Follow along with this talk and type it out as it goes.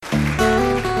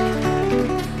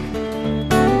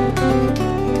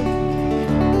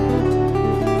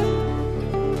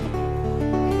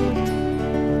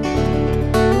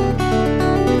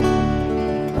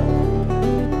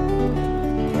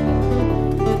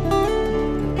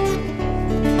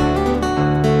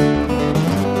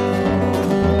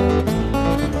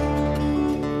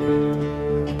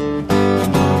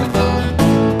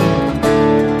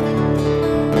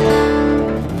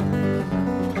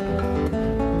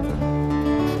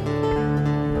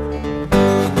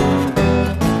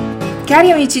Cari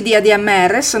amici di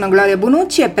ADMR, sono Gloria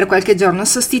Bonucci e per qualche giorno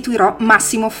sostituirò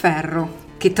Massimo Ferro,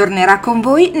 che tornerà con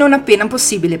voi non appena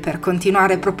possibile per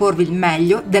continuare a proporvi il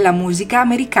meglio della musica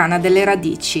americana delle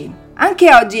radici.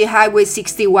 Anche oggi Highway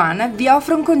 61 vi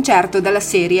offre un concerto della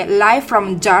serie Live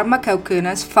from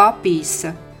Jarmacocoonus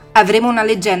 4-Piece. Avremo una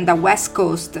leggenda West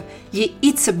Coast, gli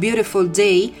It's a Beautiful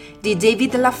Day di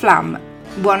David LaFlamme.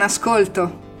 Buon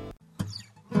ascolto!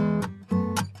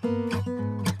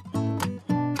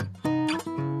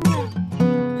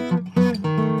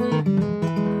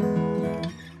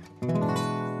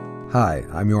 Hi,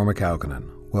 I'm Jorma Kaukonen.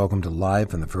 Welcome to Live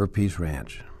from the 4-Piece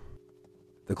Ranch.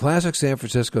 The classic San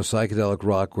Francisco psychedelic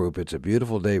rock group It's a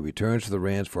Beautiful Day returns to the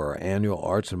ranch for our annual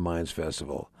Arts and Minds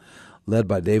Festival. Led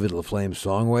by David LaFlamme's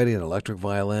songwriting and electric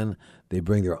violin, they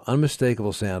bring their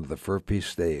unmistakable sound to the 4-Piece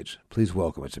stage. Please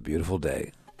welcome It's a Beautiful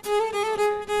Day.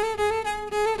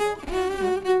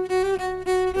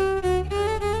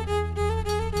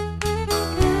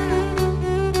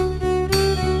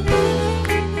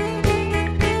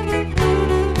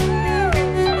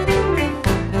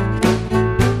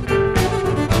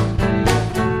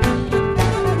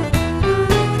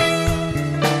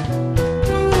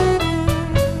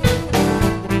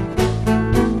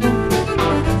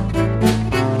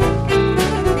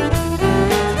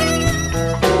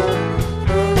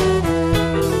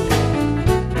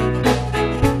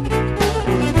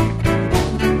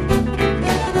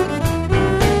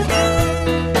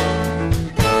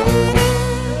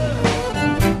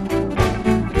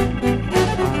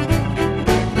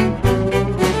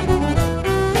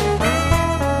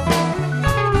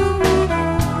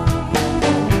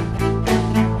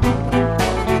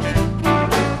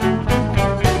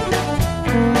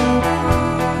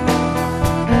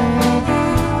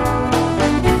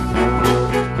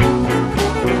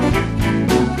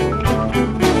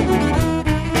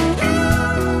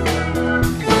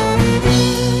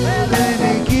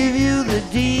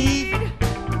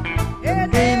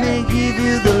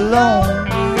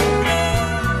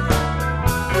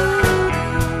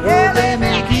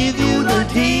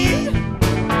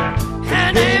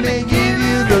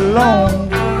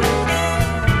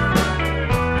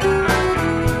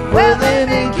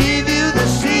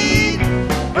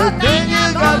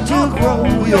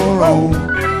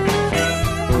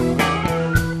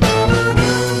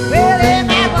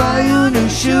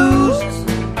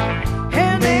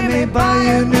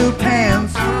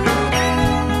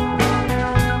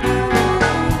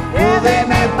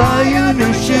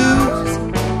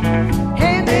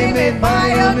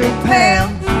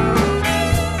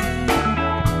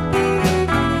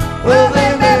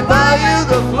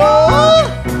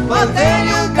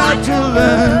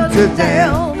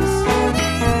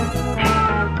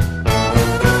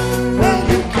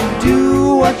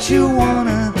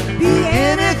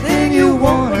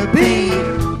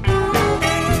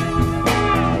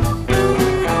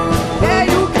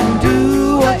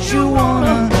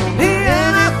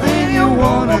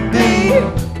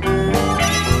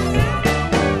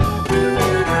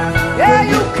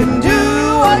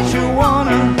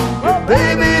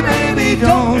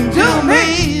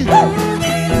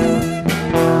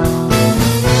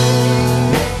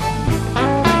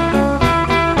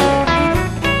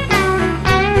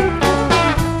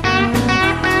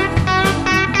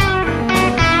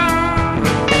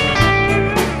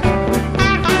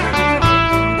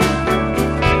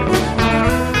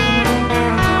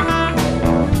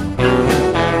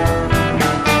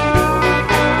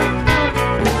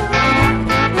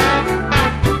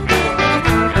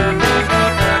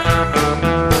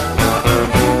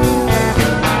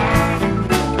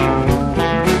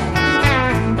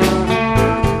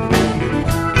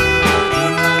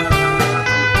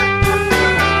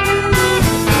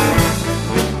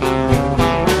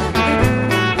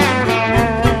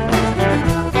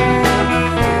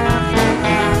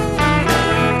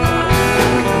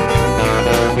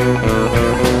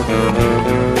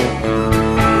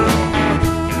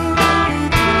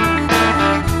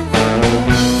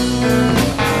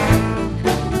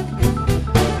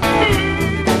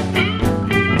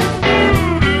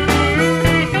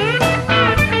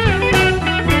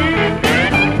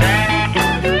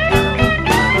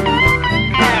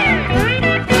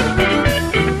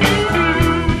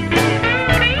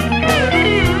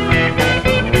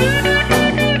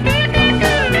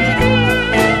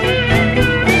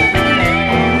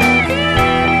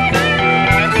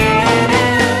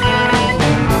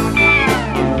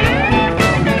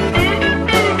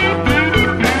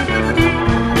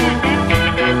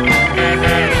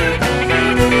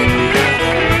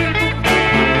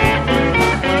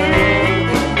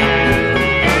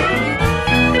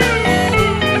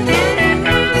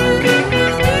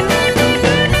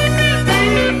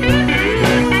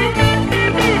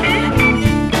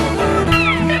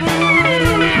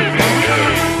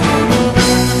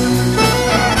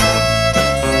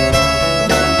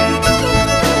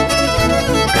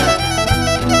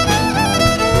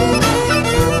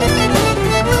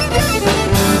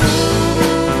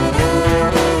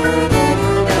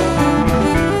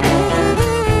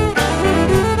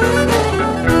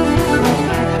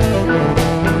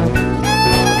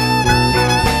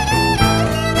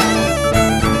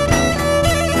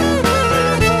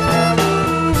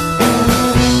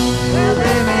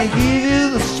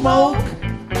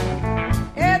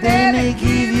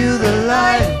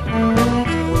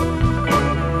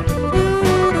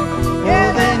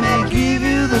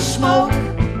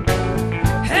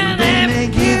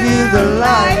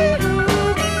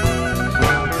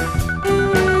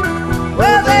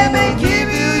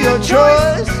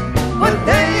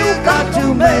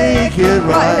 it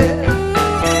right.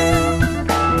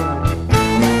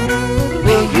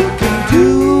 Well, you can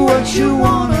do what you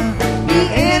wanna, be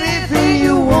anything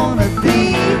you wanna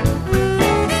be.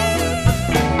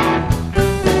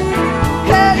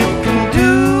 Yeah, you can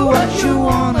do what you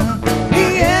wanna, be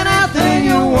anything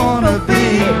you wanna be.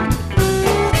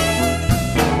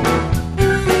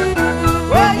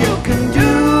 Well, you can do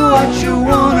what you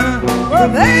wanna, but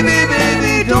baby,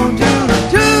 baby, don't do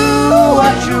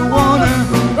what you wanna,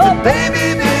 but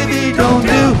baby, baby, don't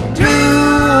do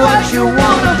what you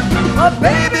wanna, but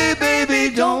baby,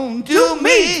 baby, don't do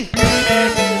me.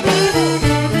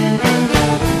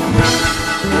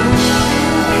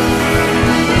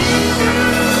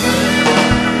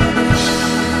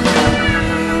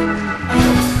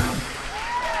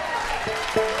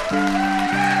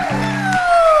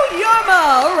 Yarma,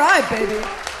 all right, baby.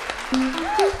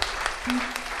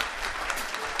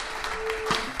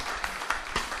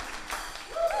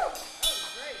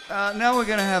 Now we're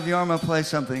going to have Yarma play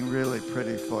something really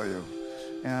pretty for you.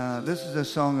 This is a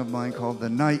song of mine called The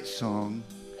Night Song.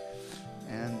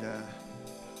 And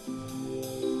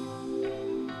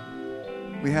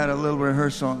we had a little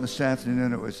rehearsal on this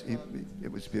afternoon. It was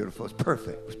beautiful. It was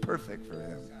perfect. It was perfect for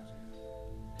him.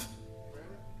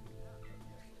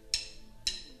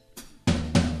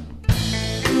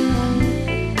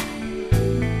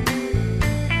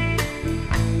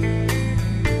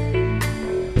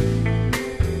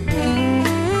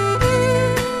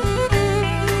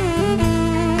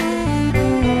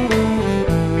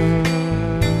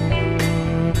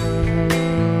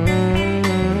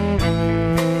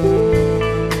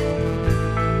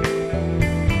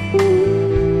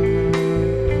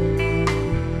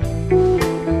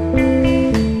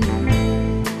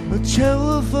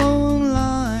 Telephone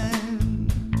line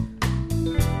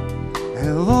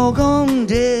have all gone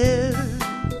dead,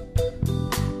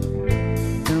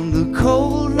 and the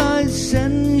cold night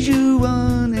sends you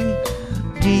running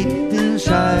deep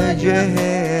inside your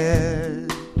head.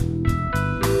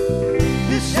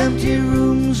 This empty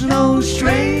room's no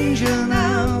stranger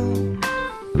now.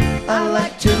 I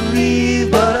like to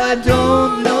leave, but I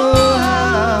don't know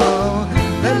how.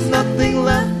 There's nothing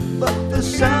left but the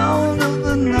sound of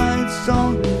the night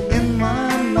song in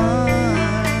my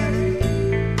mind.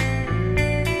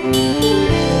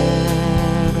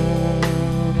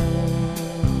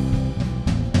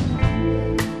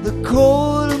 The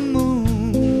quarter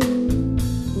moon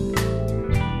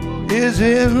is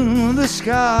in the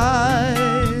sky.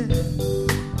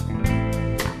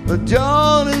 The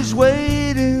dawn is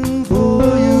waiting for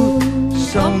you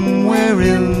somewhere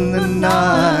in the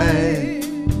night.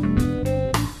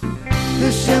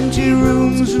 This empty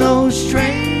room's no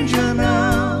stranger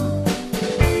now.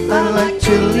 I'd like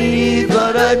to leave,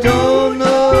 but I don't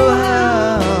know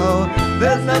how.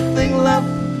 There's nothing left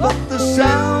but the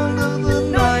sound of the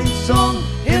night song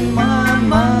in my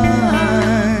mind.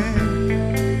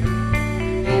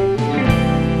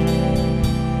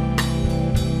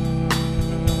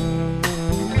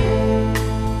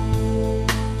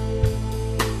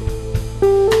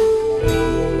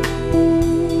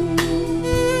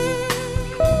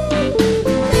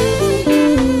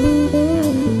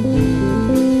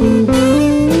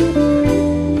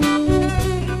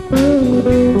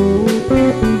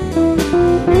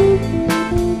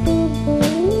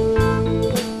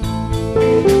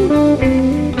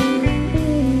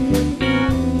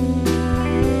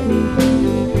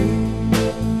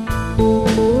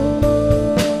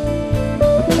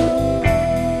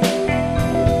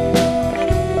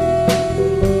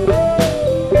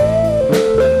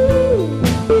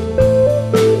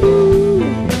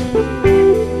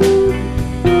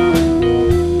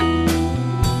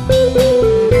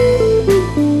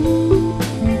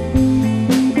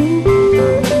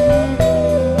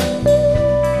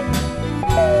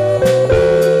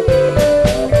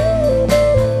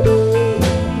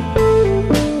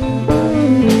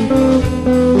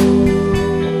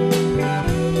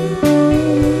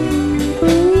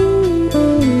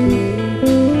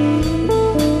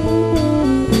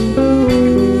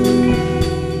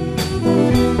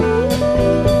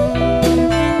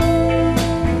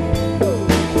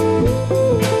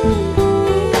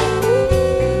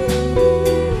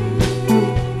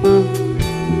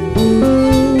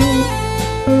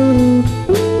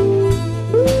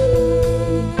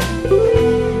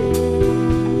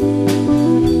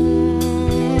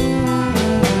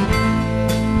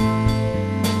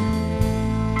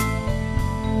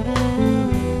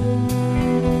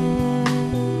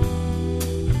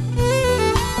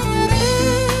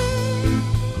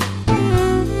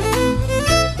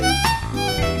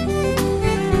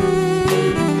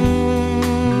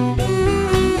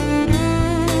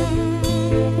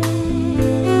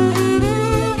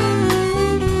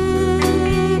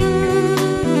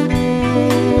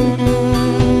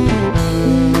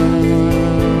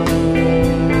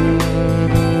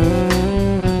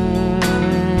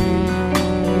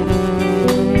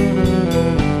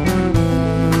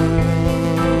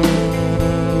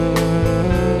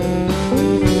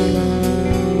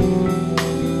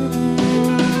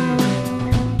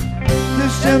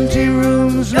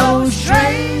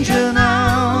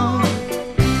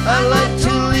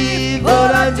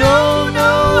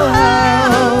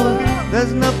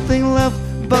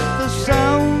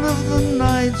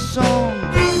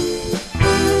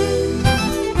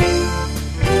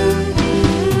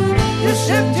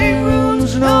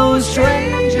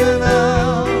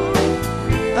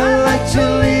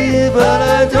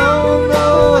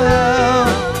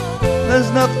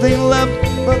 There's nothing left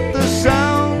but the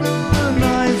sound of the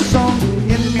night song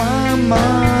in my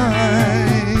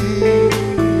mind.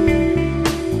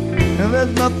 And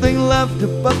there's nothing left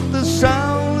but the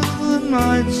sound of the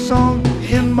night song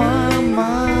in my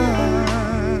mind.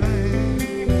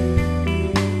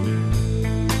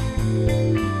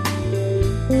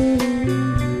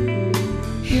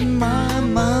 In my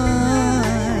mind.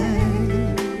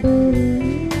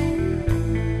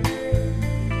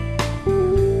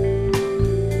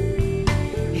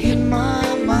 In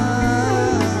my mind.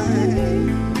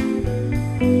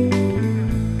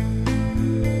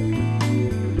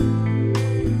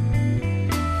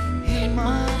 In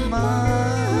my mind.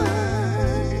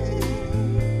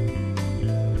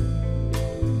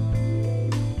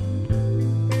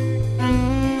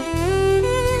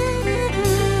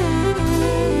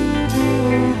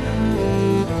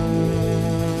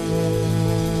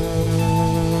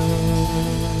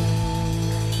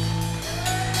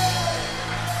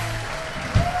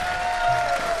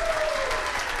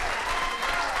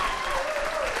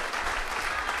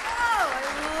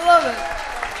 Love it.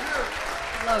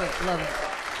 Love it, love it.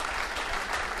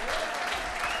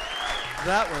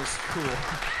 That was cool.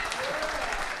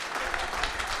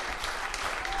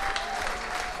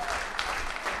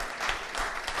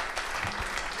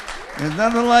 There's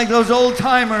nothing like those old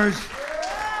timers.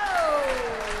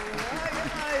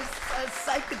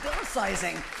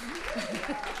 Psychedelicizing.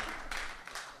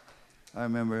 I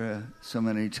remember so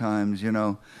many times, you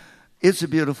know, It's a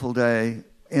Beautiful Day,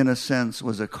 in a sense,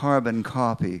 was a carbon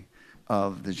copy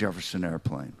of the Jefferson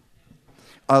Airplane.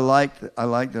 I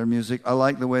liked their music. I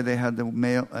liked the way they had the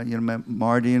male,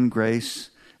 Marty and Grace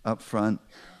up front,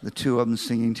 the two of them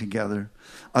singing together.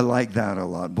 I like that a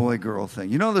lot, boy-girl thing.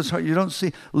 You know, this you don't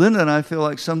see. Linda and I feel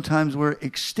like sometimes we're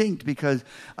extinct because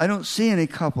I don't see any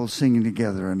couples singing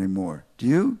together anymore. Do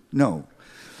you? No.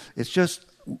 It's just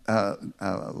a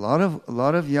lot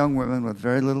of young women with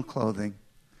very little clothing,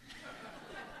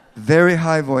 very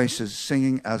high voices,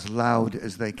 singing as loud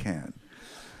as they can.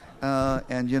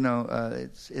 And you know,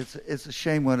 it's a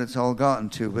shame what it's all gotten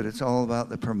to, but it's all about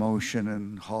the promotion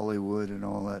and Hollywood and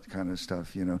all that kind of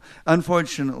stuff. You know,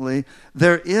 unfortunately,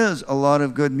 there is a lot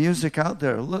of good music out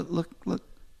there. Look,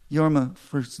 Yorma,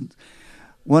 for instance,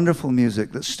 wonderful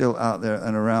music that's still out there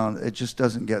and around. It just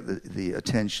doesn't get the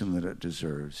attention that it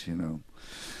deserves. You know.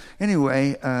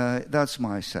 Anyway, that's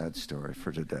my sad story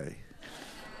for today.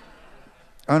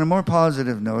 On a more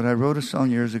positive note, I wrote a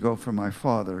song years ago for my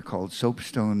father called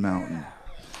Soapstone Mountain.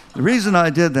 The reason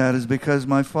I did that is because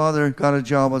my father got a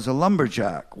job as a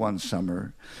lumberjack one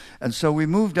summer. And so we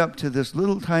moved up to this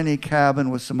little tiny cabin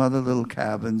with some other little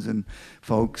cabins and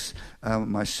folks.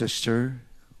 My sister,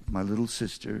 my little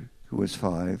sister, who was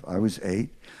 5. I was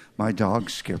 8. My dog,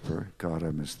 Skipper. God,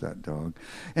 I miss that dog.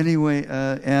 Anyway,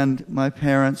 and my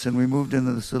parents, and we moved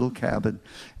into this little cabin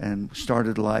and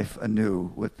started life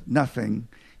anew with nothing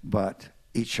but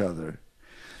each other.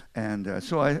 And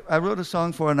so I wrote a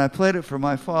song for it, and I played it for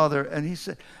my father, and he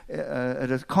said,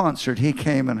 at a concert, he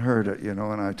came and heard it, you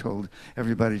know, and I told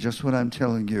everybody just what I'm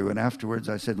telling you. And afterwards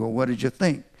I said, well, what did you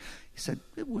think? He said,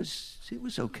 it was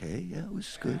okay. Yeah, it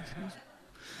was good.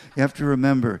 You have to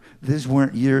remember, these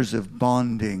weren't years of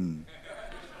bonding.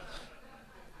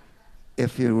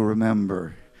 If you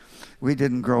remember, we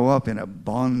didn't grow up in a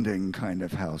bonding kind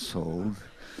of household.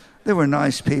 They were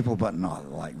nice people, but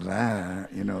not like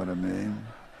that, you know what I mean?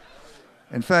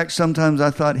 In fact, sometimes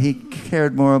I thought he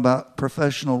cared more about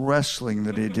professional wrestling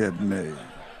than he did me,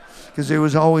 because he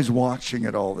was always watching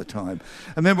it all the time.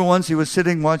 I remember once he was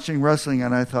sitting watching wrestling,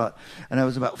 and I thought, and I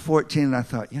was about 14, and I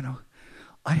thought, you know,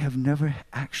 I have never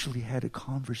actually had a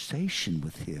conversation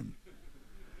with him.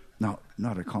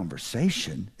 Not a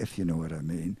conversation, if you know what I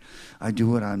mean. I do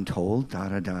what I'm told,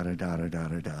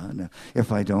 da-da-da-da-da-da-da-da. And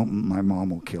if I don't, my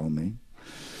mom will kill me.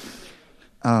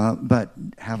 But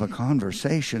have a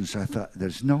conversation. So I thought,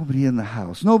 there's nobody in the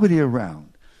house, nobody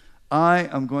around. I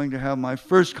am going to have my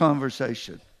first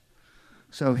conversation.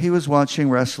 So he was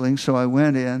watching wrestling, so I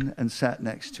went in and sat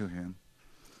next to him.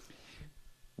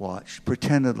 Watched,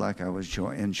 pretended like I was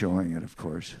enjoying it, of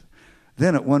course.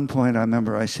 Then at one point, I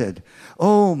remember I said,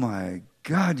 oh my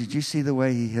God, did you see the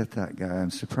way he hit that guy?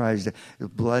 I'm surprised. It was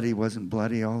bloody, wasn't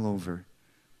bloody all over.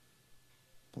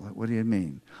 What do you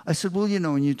mean? I said, well, you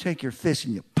know, when you take your fist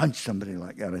and you punch somebody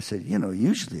like that, I said, you know,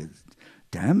 usually it's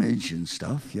damage and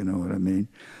stuff, you know what I mean?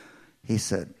 He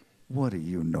said, what do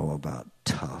you know about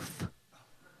tough?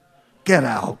 Get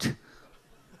out.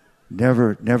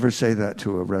 Never say that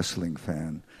to a wrestling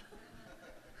fan.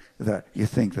 That you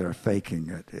think they're faking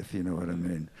it, if you know what I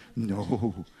mean.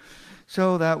 No.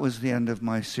 So that was the end of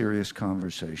my serious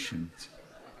conversation.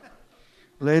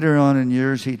 later on in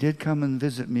years, he did come and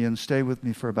visit me and stay with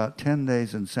me for about 10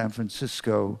 days in San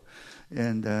Francisco.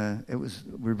 And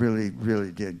we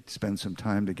really did spend some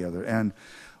time together. And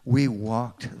we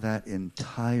walked that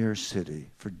entire city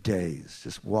for days,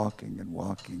 just walking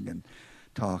and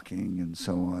talking and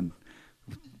so on.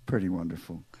 Pretty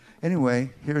wonderful.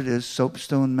 Anyway, here it is,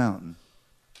 Soapstone Mountain.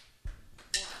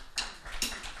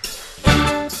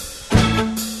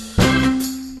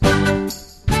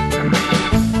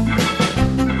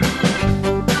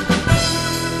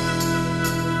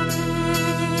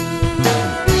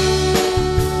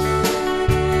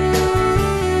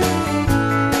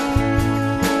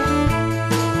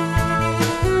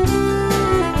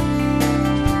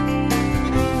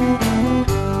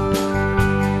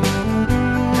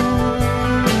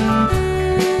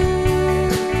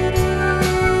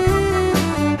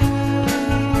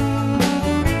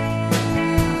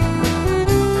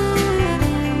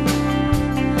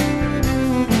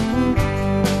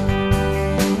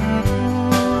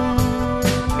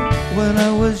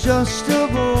 Just a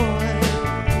boy,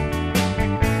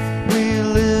 we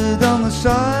lived on the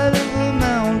side of a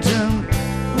mountain,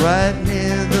 right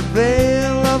near the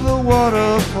veil of a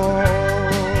waterfall.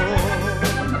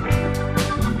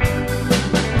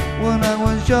 When I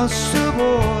was just a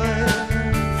boy,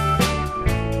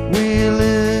 we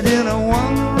lived in a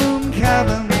one-room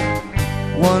cabin,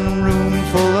 one room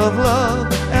full of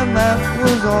love, and that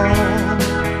was all.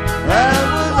 That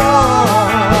was all.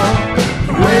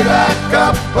 Way back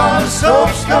up on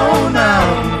Soapstone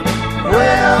Mountain,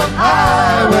 way up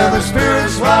high where the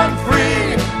spirits run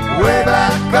free. Way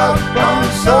back up on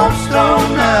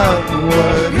Soapstone Mountain,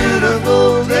 what a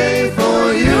beautiful day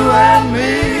for you and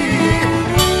me.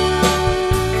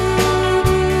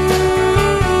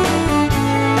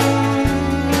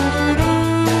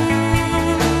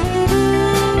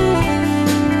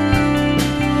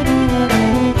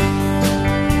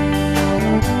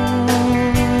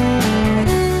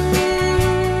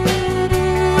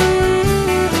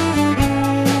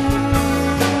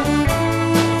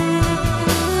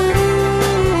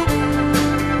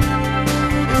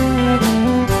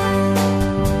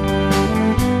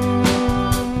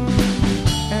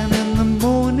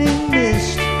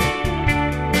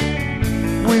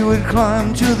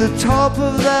 Climb to the top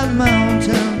of that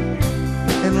mountain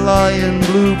and lie in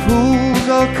blue pools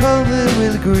all covered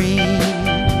with green.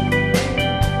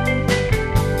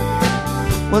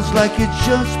 Was like you'd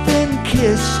just been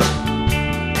kissed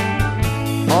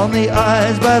on the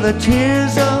eyes by the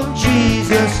tears of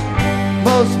Jesus.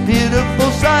 Most beautiful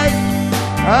sight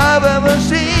I've ever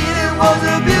seen. It was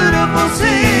a beautiful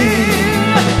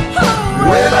scene.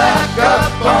 Way back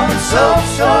up on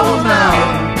Soapstone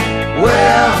Mountain, way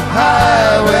up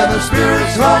high where the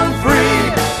spirits run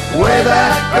free. Way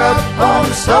back up on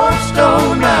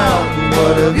Soapstone Mountain,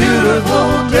 what a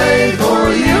beautiful day for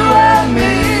you and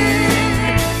me.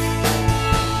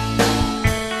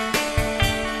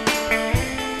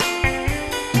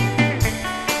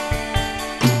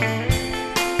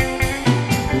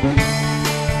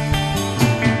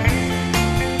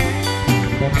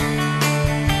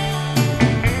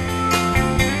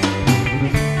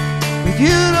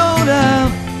 You don't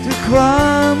have to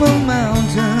climb a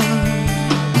mountain,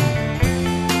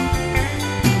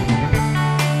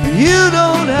 you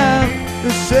don't have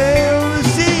to sail the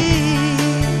sea,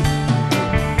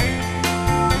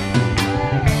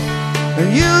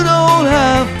 and you don't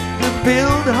have to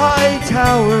build high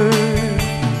towers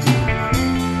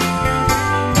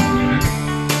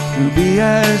to be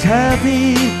as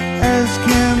happy as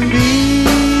can be.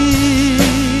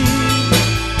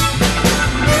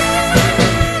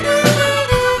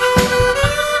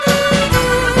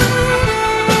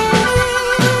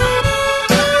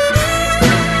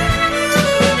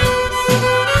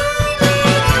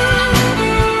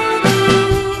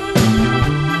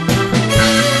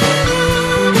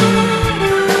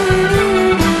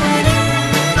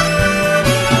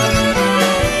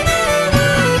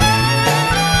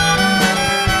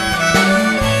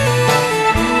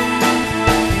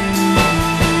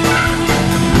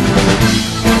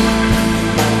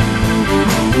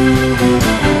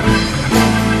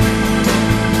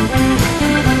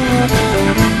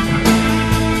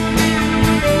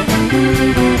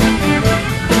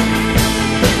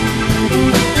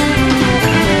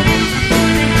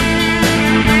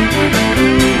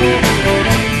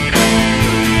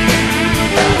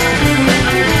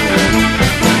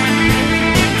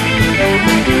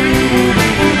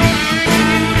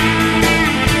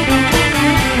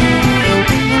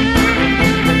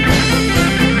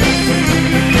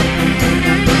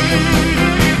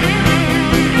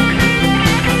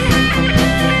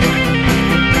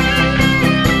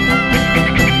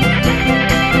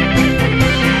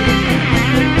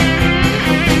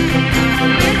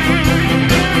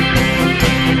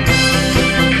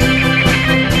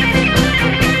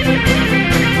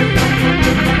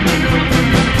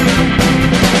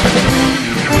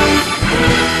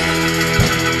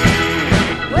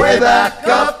 back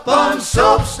up on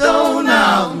Soapstone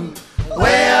Mountain,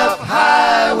 way up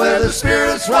high where the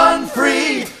spirits run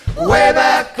free. Way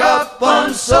back up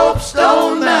on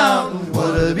Soapstone Mountain,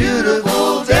 what a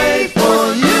beautiful day for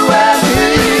you and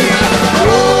me.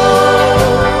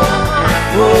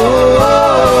 Whoa, whoa,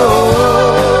 whoa,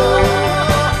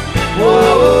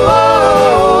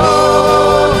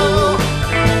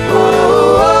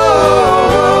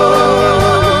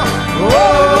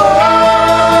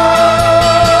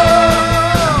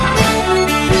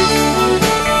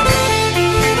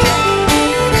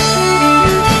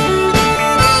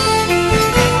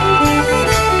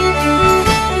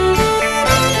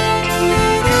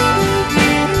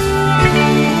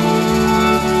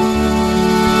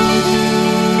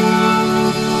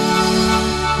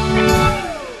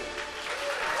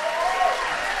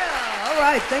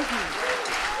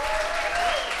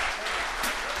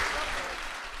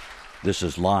 This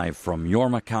is live from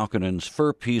Jorma Kaukonen's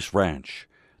Fur Peace Ranch.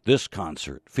 This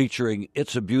concert, featuring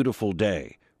It's a Beautiful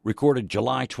Day, recorded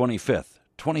July 25th,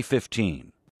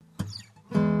 2015.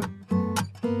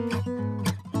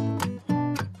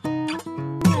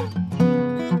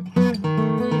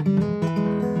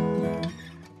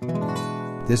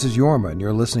 This is Jorma, and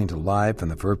you're listening to Live from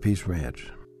the Fur Peace Ranch.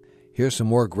 Here's some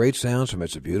more great sounds from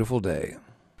It's a Beautiful Day.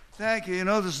 Thank you. You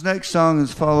know, this next song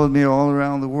has followed me all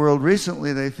around the world.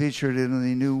 Recently, they featured it in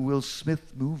the new Will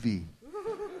Smith movie.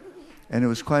 And it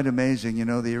was quite amazing. You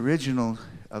know, the original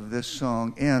of this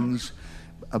song ends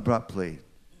abruptly.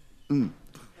 In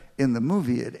the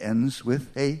movie, it ends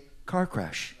with a car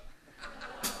crash.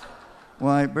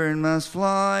 White bird must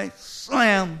fly,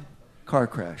 slam, car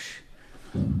crash.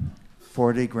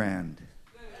 40 grand.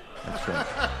 That's right.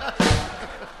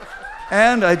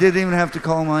 And I didn't even have to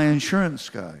call my insurance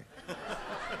guy.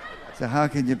 So how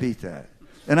can you beat that?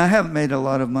 And I haven't made a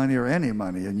lot of money or any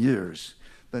money in years,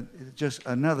 but it's just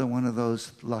another one of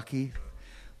those lucky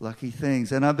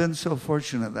things. And I've been so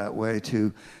fortunate that way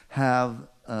to have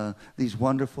these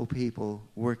wonderful people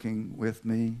working with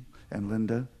me and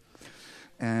Linda.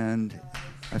 And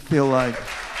I feel like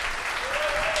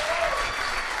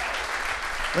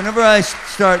whenever I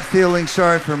start feeling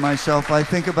sorry for myself, I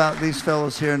think about these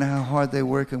fellows here and how hard they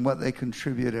work and what they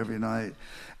contribute every night.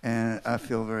 And I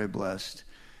feel very blessed.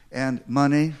 And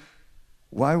money,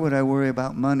 why would I worry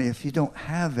about money if you don't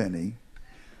have any?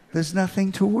 There's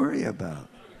nothing to worry about.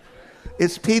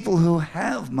 It's people who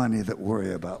have money that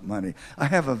worry about money. I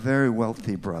have a very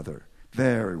wealthy brother,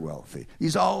 very wealthy.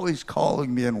 He's always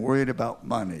calling me and worried about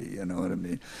money, you know what I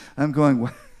mean? I'm going,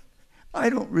 well,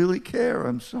 I don't really care,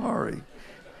 I'm sorry.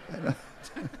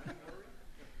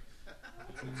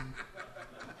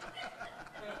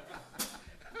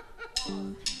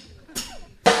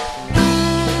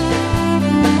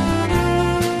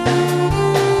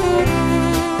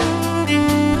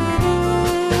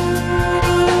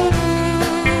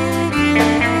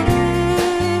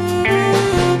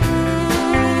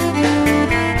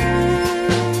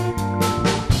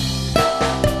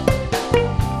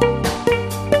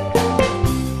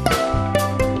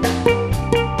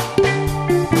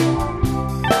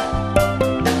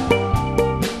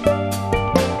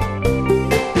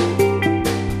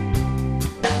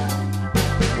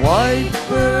 White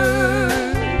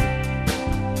bird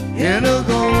in a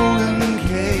golden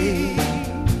cage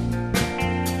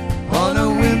on a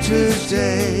winter's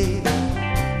day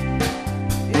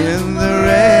in the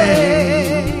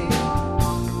rain.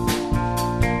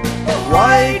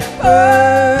 White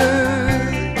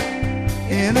bird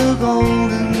in a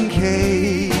golden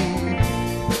cage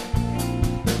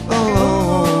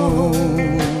alone.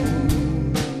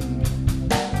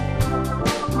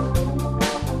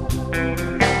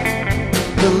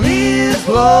 The leaves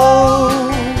blow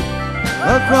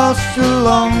across the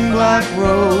long black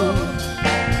road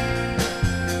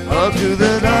up to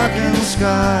the darkened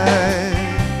sky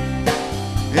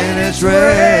in its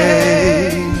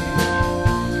rain.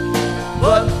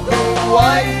 But the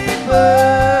white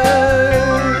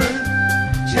bird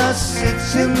just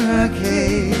sits in her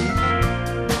cage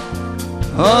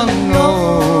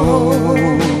unknown.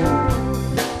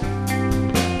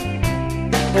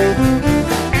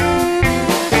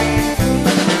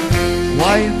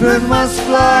 White bird must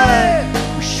fly,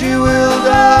 or she will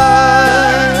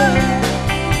die.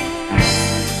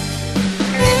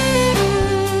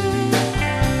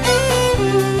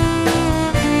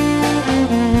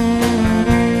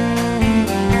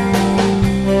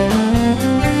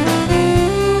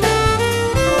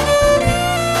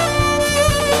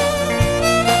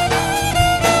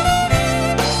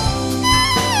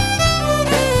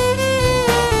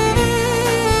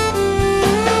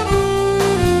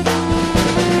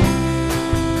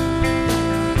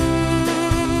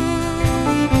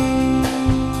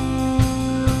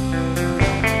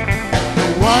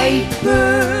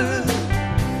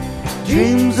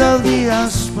 of the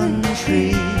aspen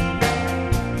tree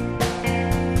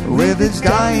with its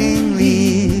dying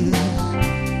leaves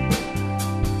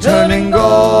turning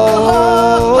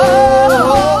gold,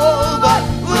 but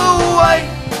the white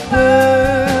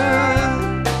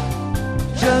bird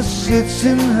just sits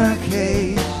in her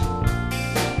cage,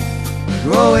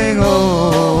 growing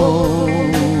old.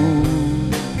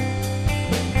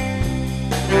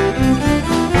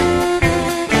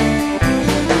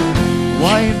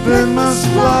 White bird must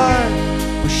fly,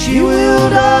 or she will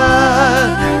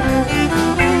die.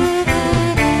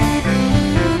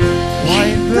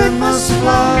 White bird must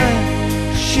fly,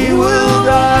 she will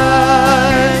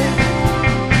die.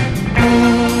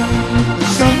 The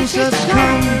sunsets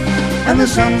come and the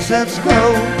sunsets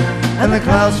go, and the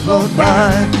clouds float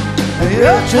by, and the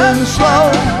earth turns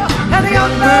slow, and the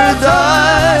young bird's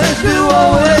eyes do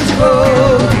always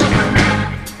grow,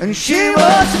 and she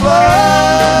must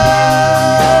fly.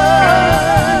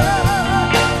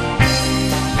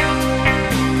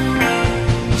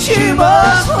 She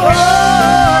must fly.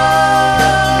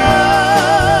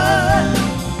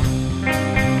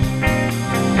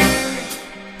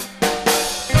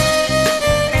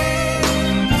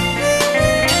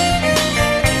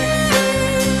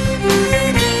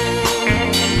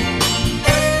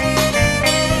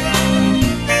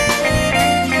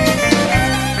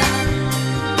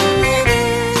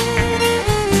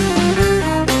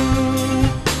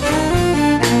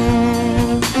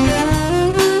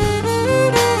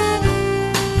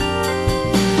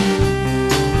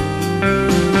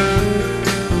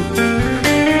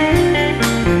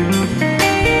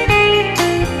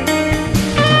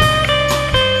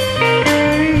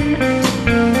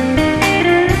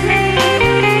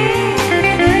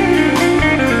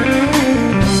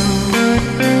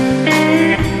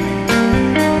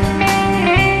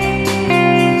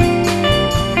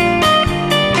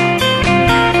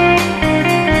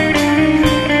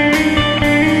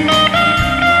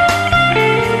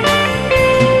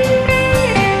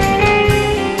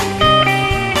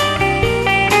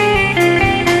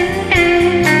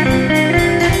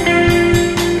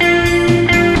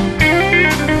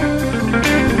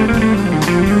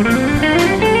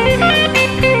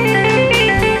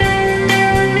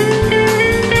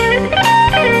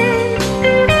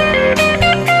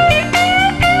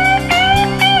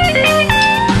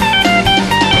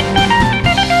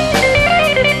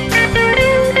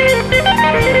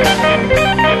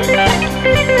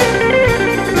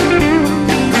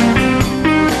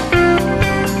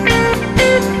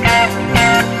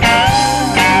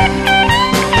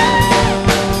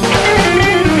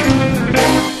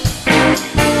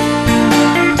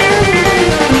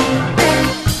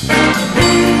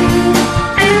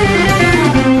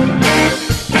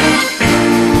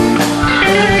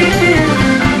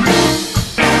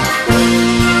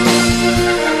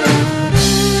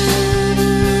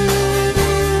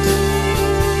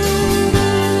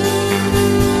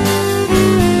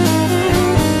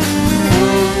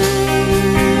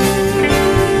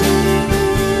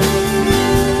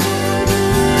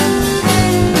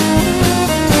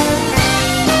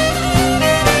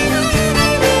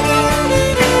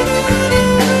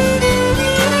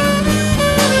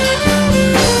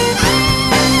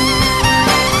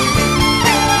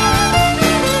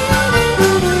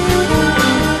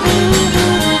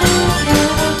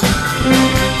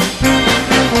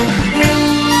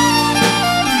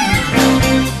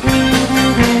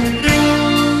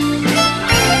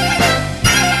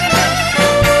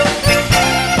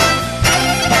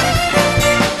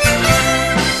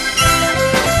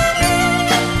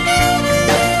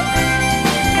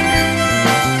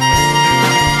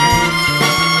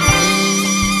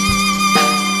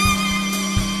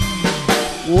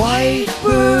 White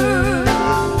bird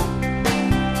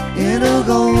in a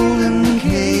golden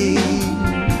cage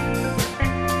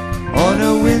on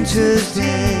a winter's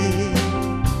day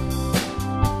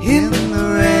in the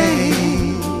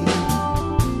rain.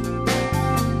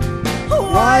 A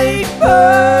white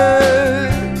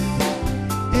bird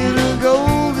in a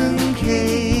golden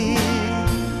cage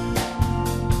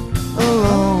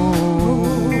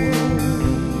alone.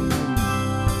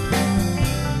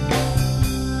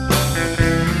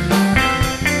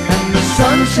 And the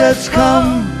sunsets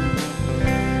come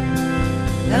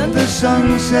and the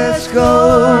sunsets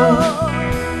go,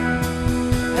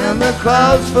 and the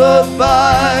clouds float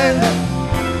by,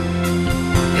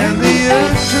 and the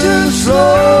earth turns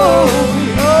slow.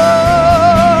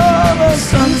 Oh, the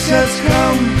sunsets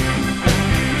come,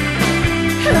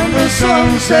 and the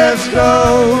sunsets go,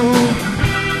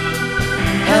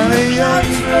 and the young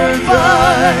turn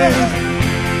by,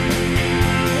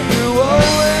 you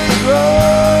always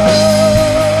grow.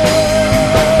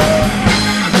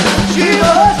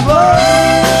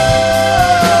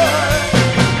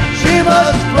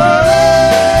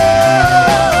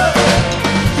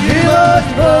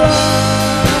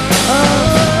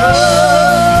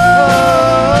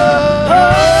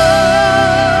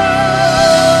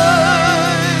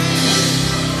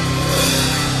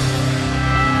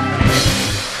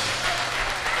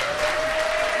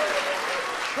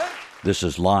 This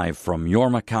is live from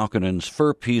Jorma Kaukonen's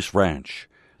Fur Peace Ranch.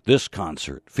 This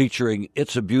concert, featuring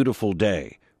It's a Beautiful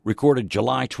Day, recorded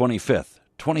July 25th,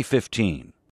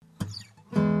 2015.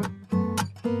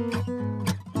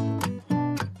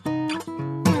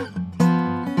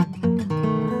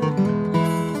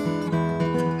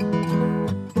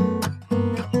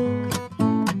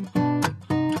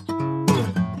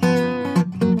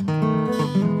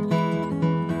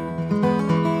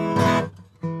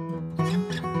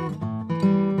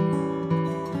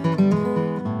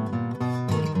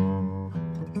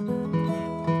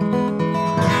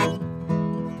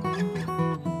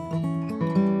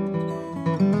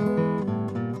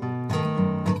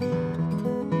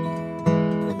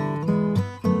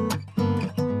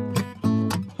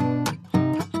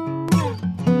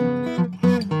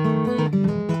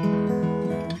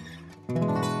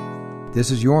 This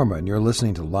is Jorma, and you're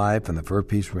listening to Live from the Fur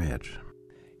Peace Ranch.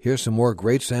 Here's some more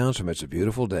great sounds from It's a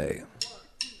Beautiful Day.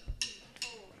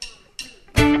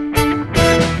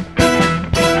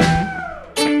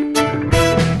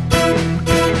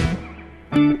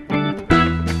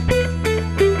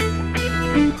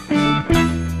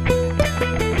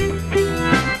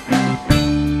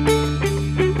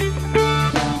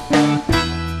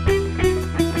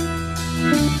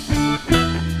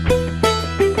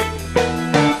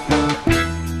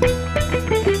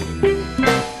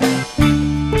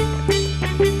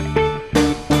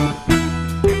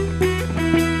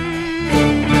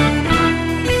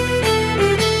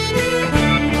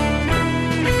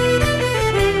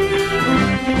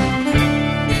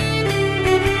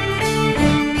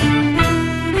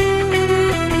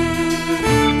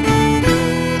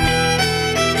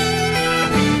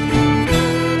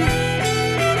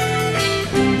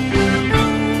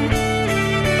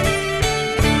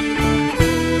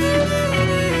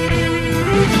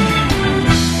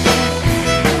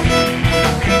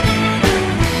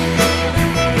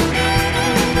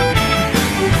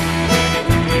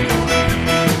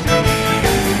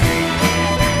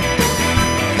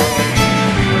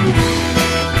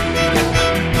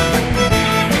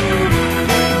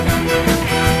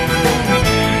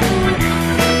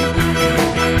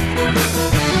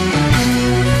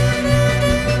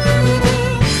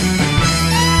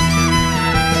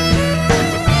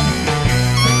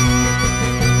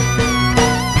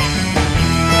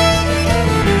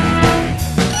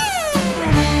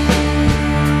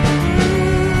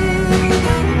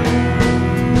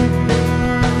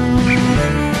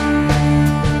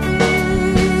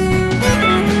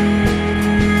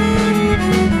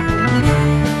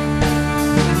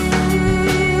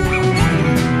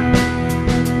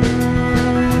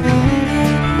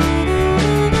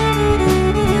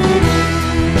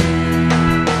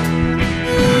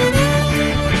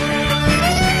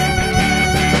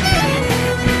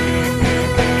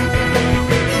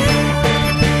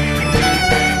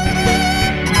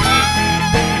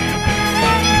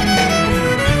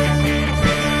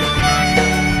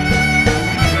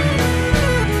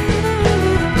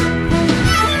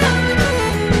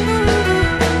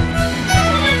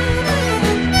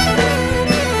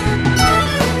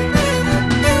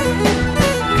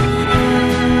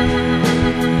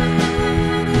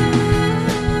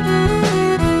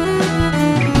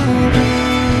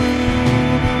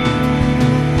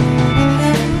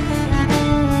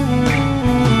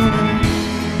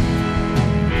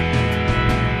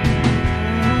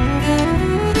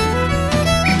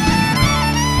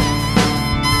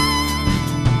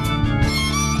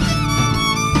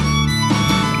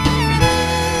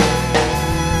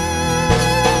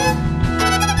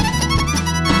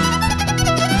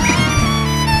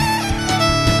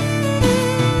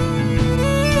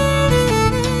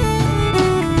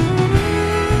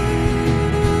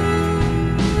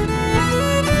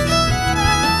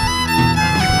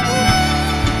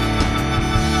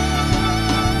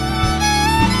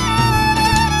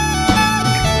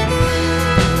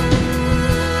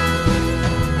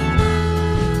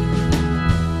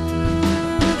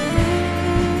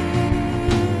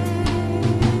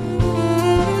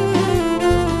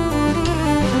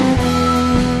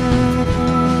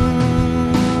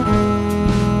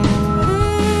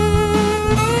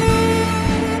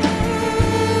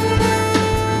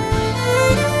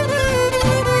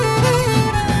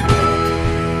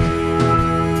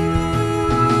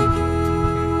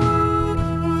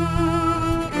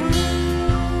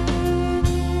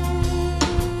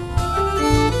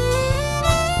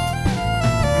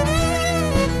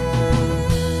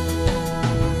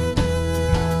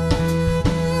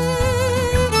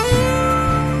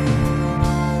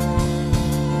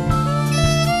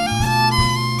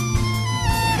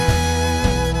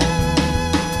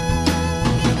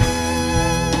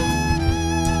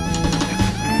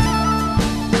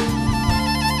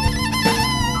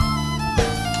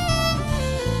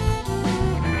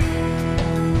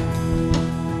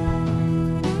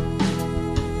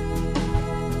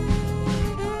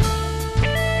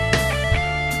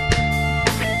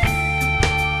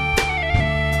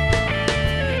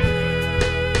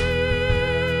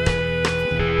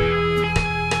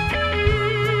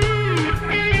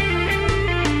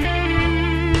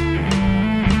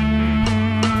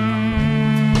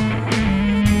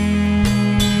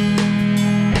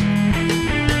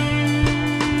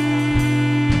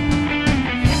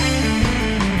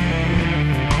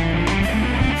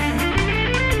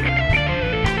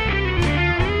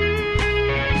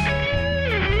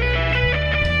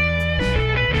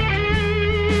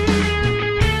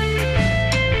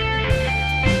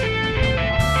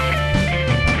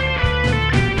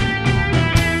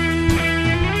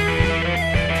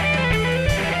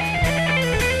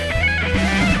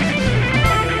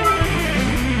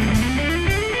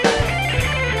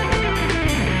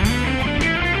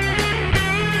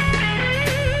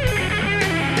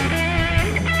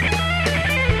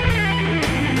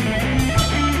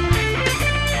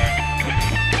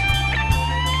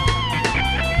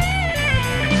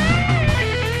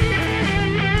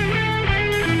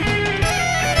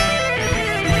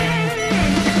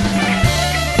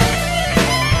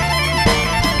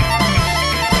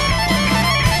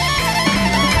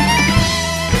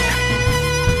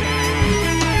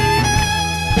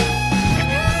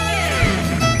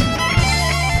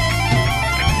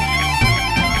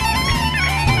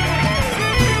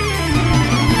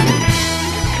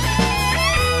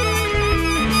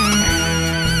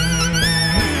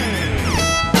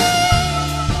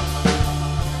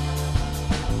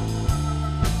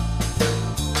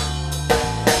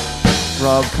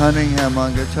 Rob Cunningham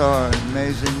on guitar,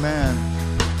 amazing man.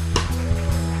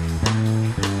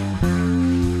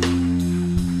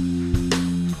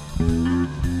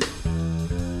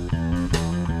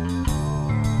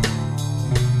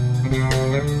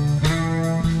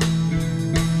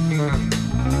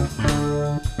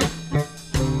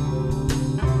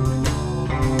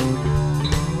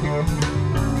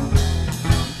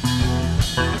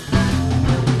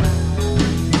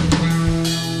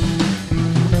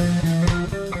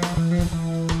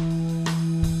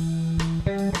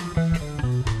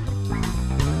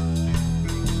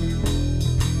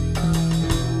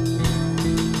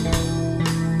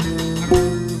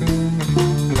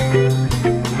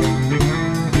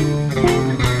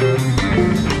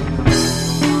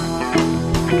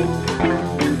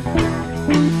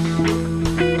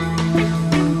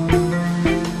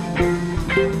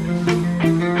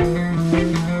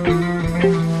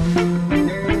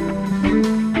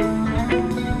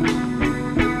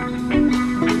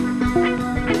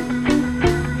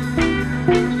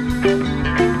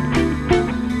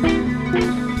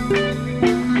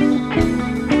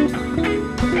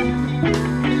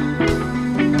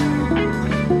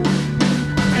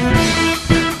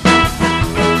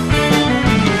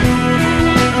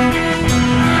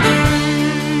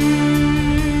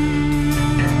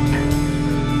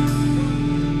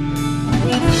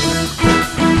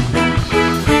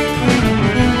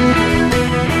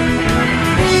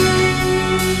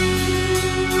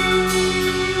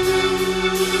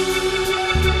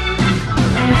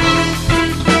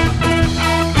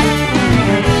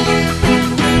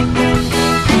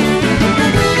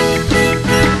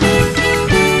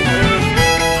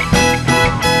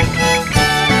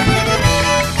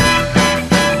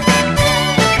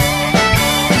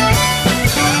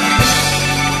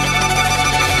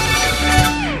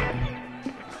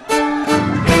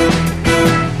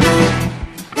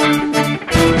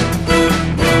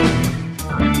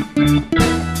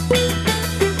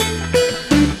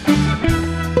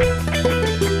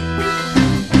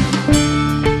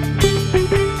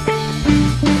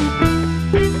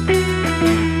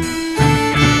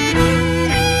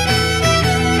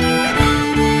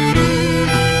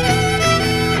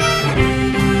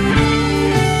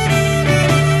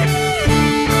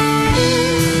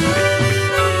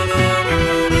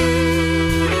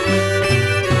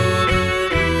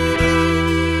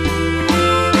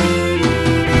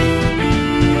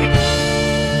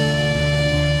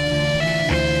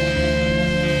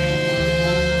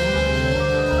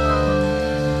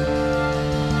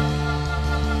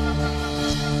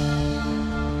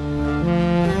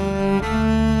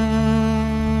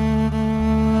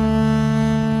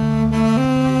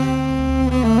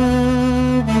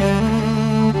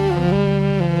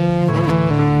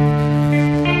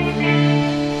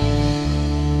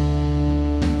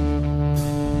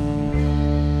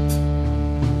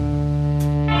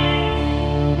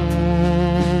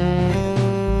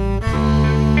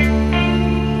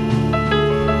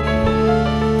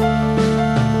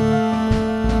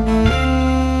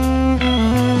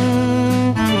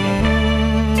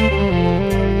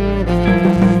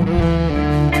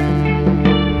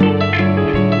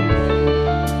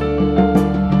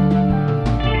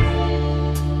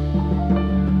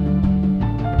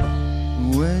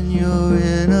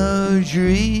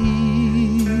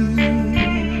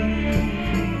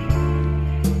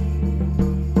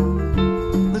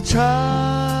 time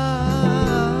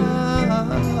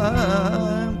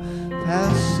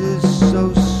passes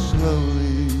so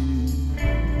slowly.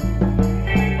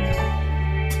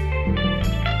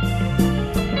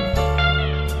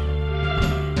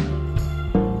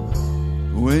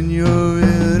 When you're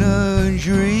in a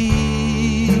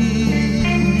dream,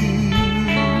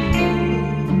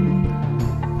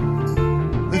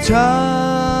 the time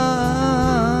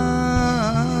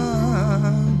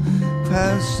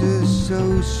passes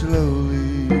so slowly.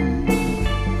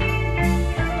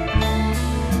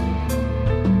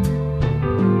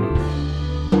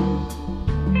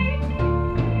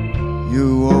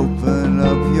 You open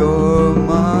up your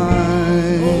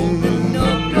mind, open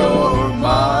up your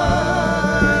mind,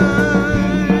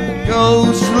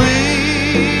 go sleep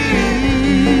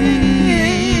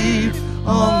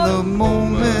on the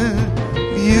moment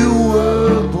you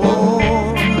were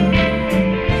born.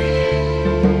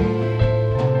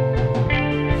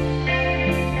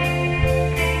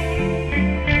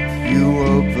 You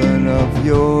open up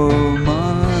your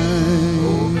mind,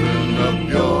 open up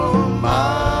your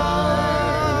mind,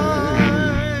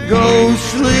 go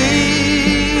sleep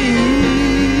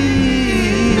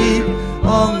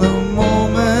on the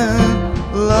moment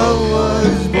love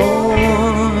was born.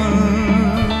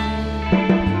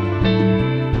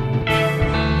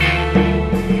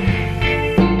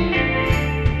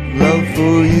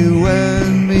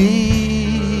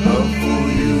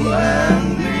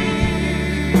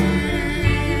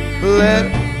 let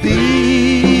be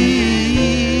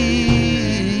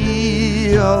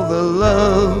all the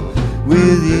love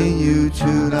within you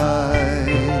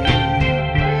tonight.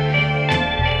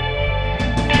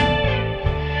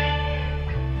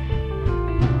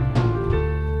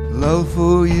 Love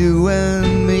for you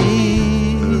and me,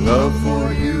 love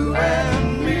for you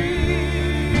and me,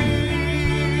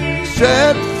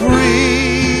 set free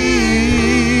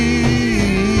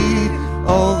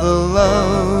all the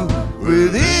love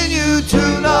within you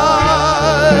tonight.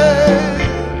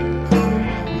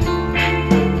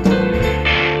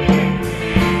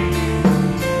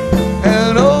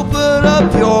 And open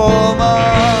up your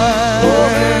mind,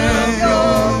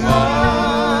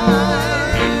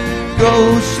 go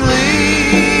sleep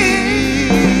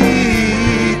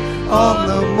on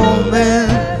the moment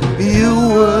you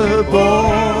were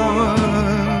born.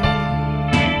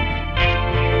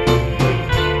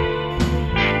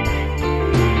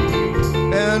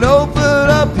 And open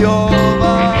up your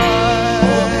mind,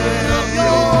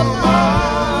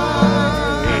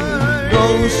 go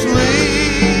sleep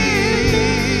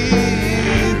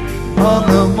on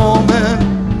the moment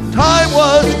time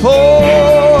was born.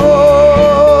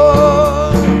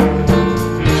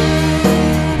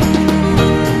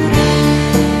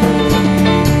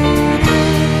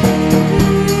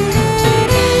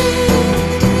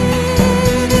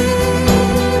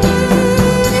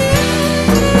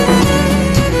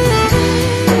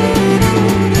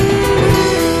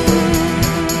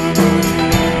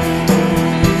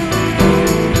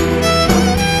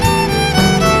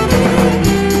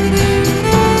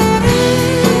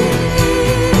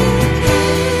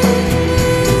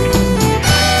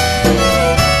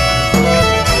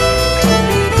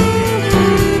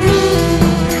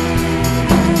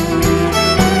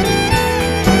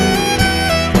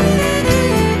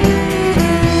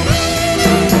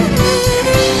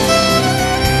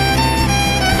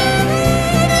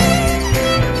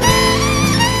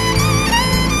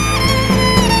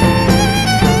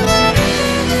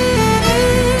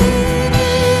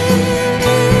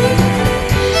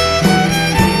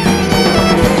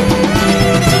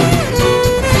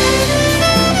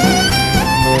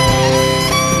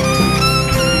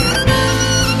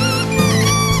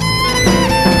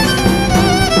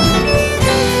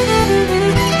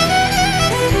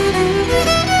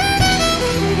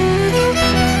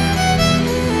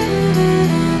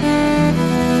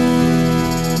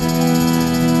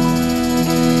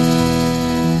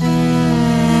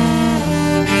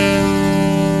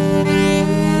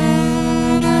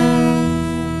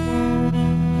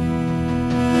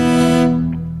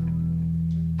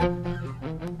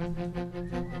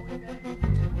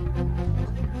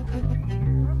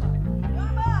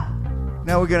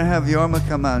 Now we're going to have Yorma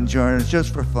come out and join us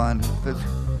just for fun. It's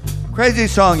a crazy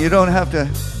song. You don't have to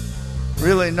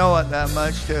really know it that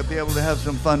much to be able to have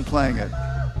some fun playing it.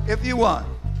 If you want.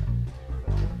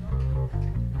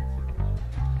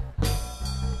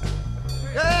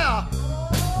 Yeah!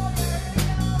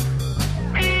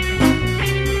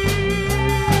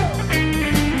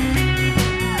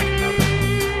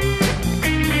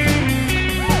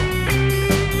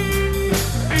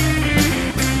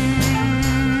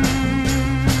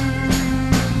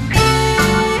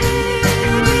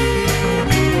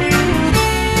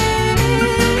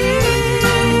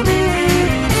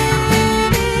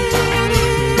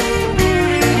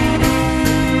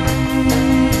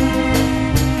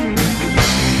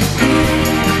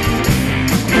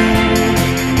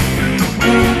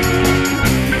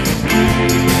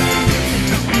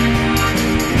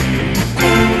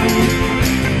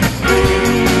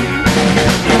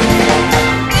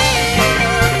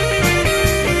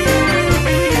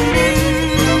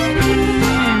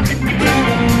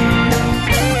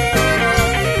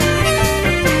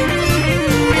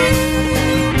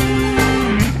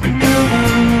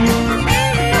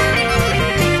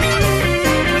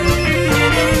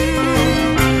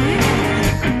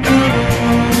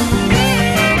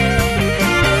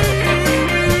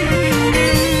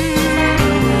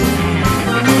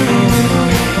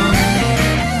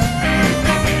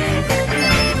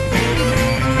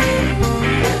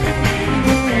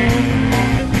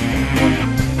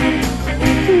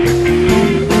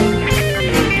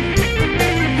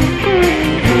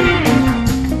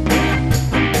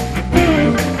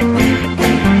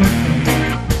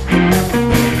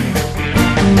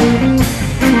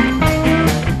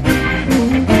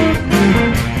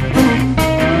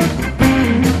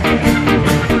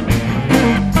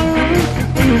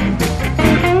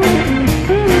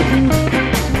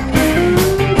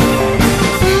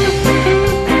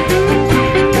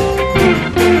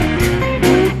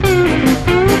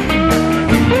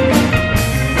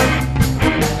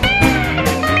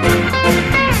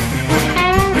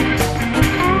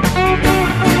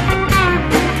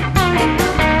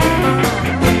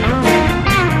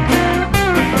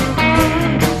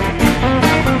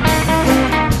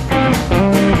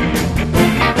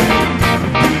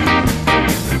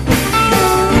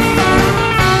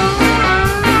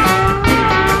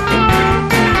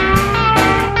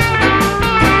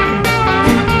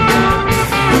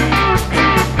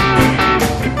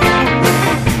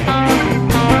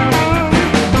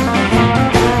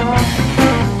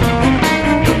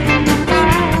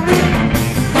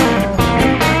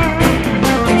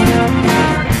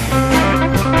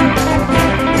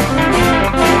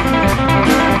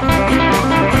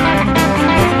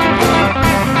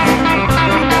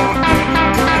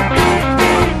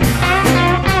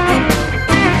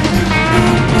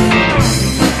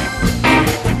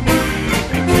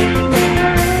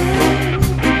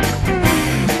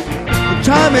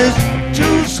 time is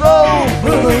too slow for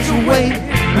those who wait,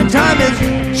 and time is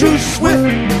too swift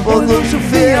for those who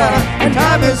fear, and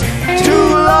time is too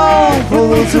long for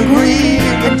those who grieve,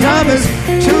 and time is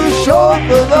too short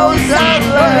for those that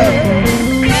love.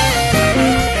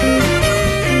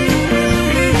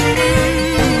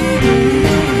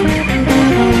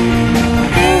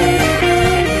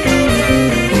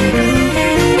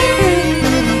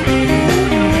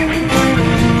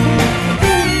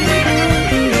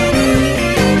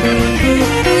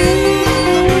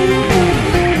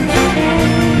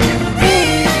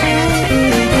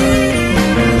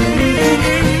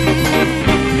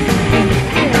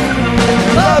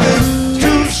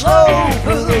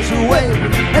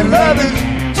 And love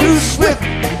is too swift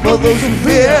for those who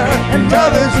fear, and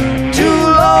love is too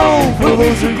long for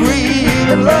those who grieve,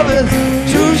 and love is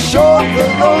too short for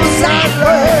those that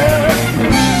love.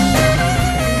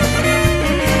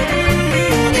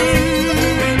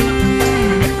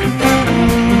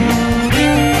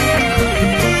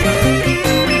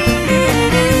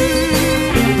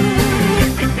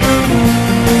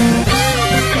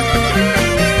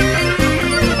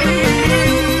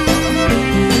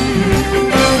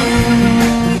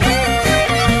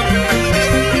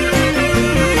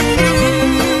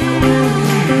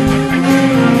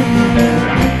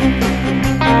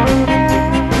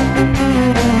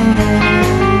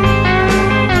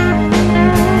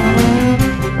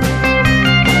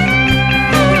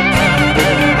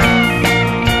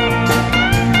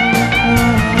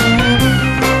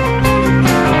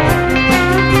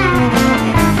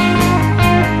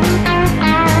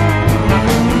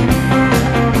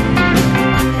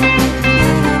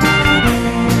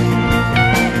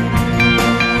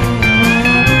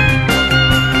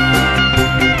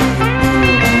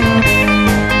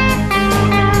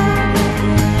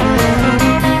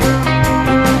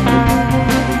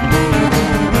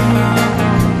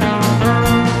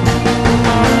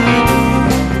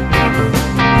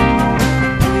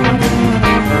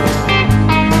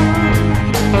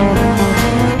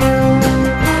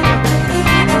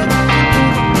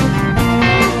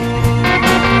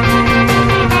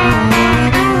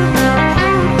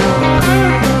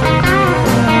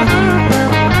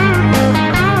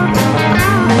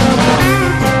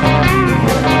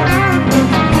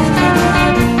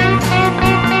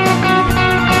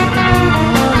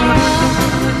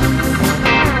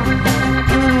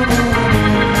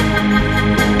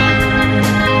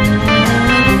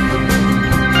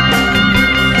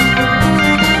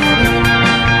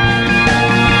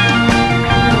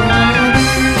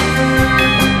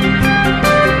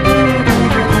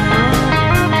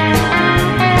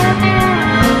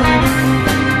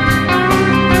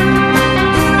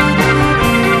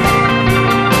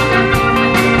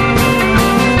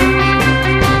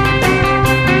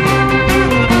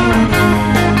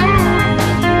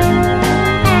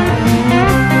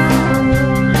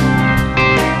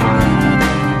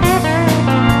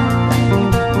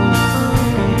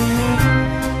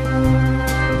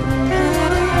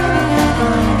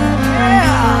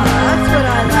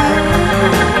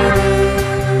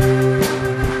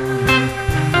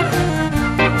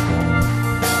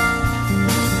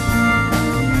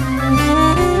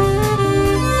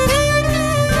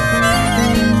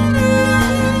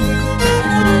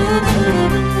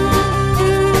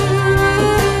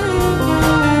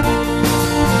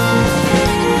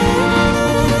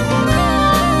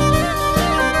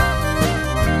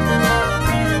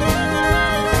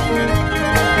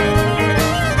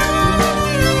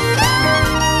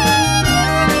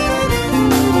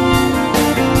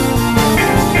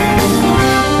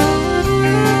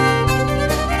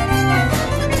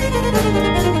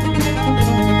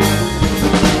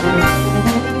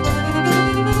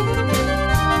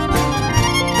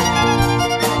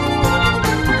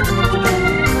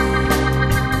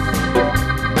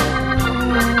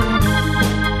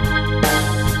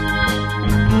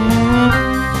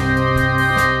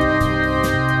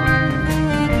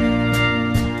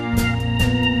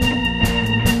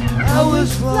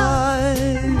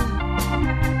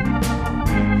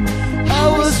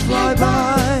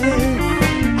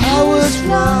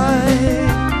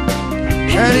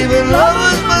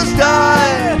 lovers must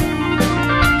die,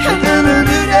 and then a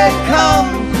new day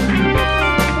comes,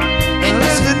 and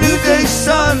it's a new day's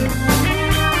sun,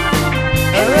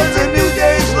 and there's a new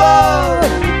day's love,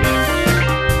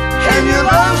 and your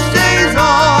love stays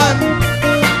on,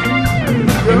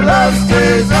 your love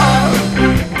stays on,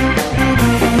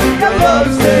 your love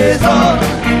stays on,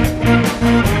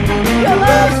 your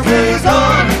love stays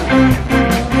on,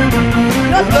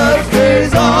 your love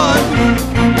stays on.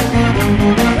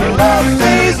 Your love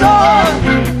stays on.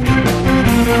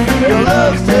 Your love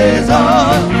love stays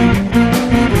on.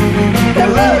 Your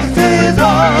love stays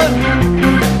on.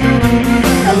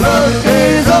 Your love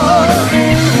stays on.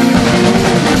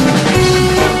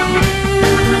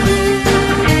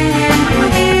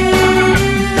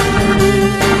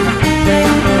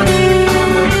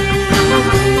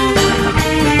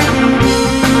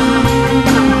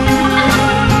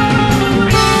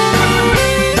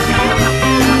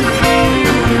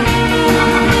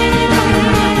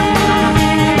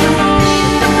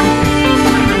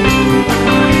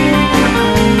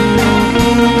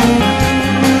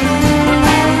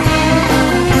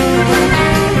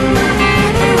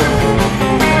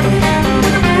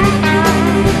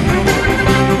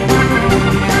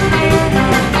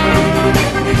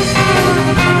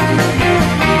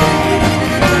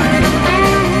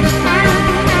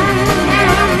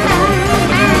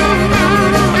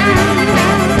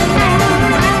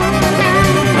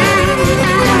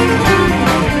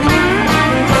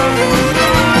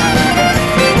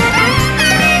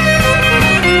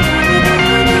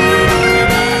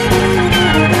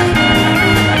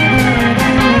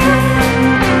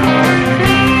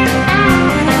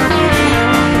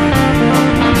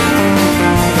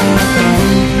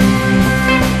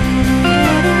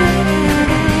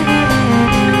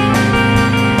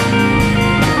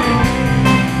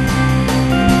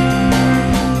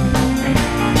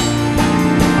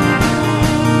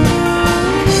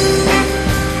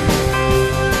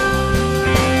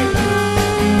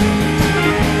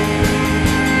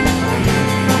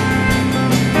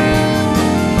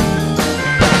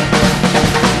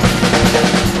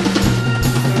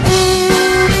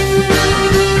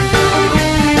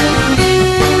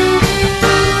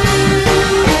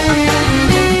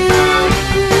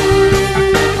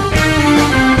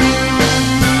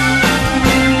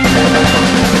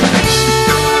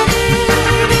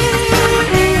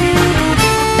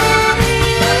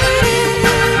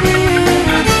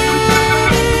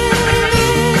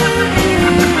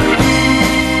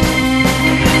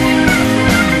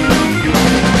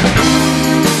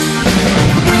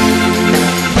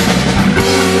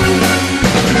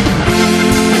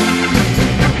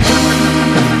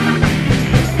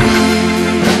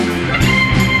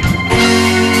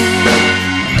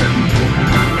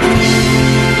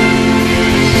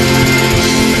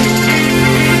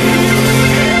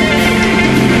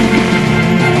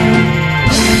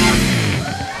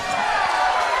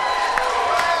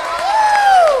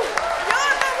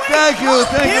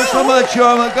 Thank you so much,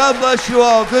 Yorma. God bless you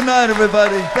all. Good night,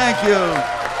 everybody. Thank you.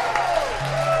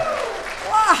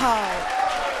 Wow.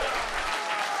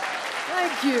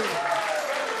 Thank you.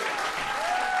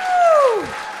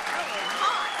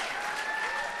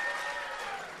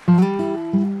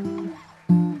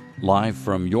 Live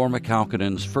from Yorma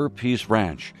Kaukonen's Fur Peace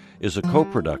Ranch is a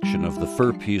co-production of the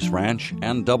Fur Peace Ranch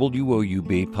and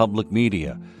WOUB Public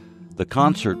Media. The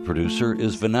concert producer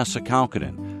is Vanessa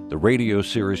Kaukonen. The radio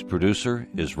series producer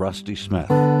is Rusty Smith.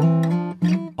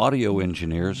 Audio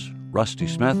engineers, Rusty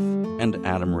Smith and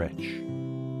Adam Rich.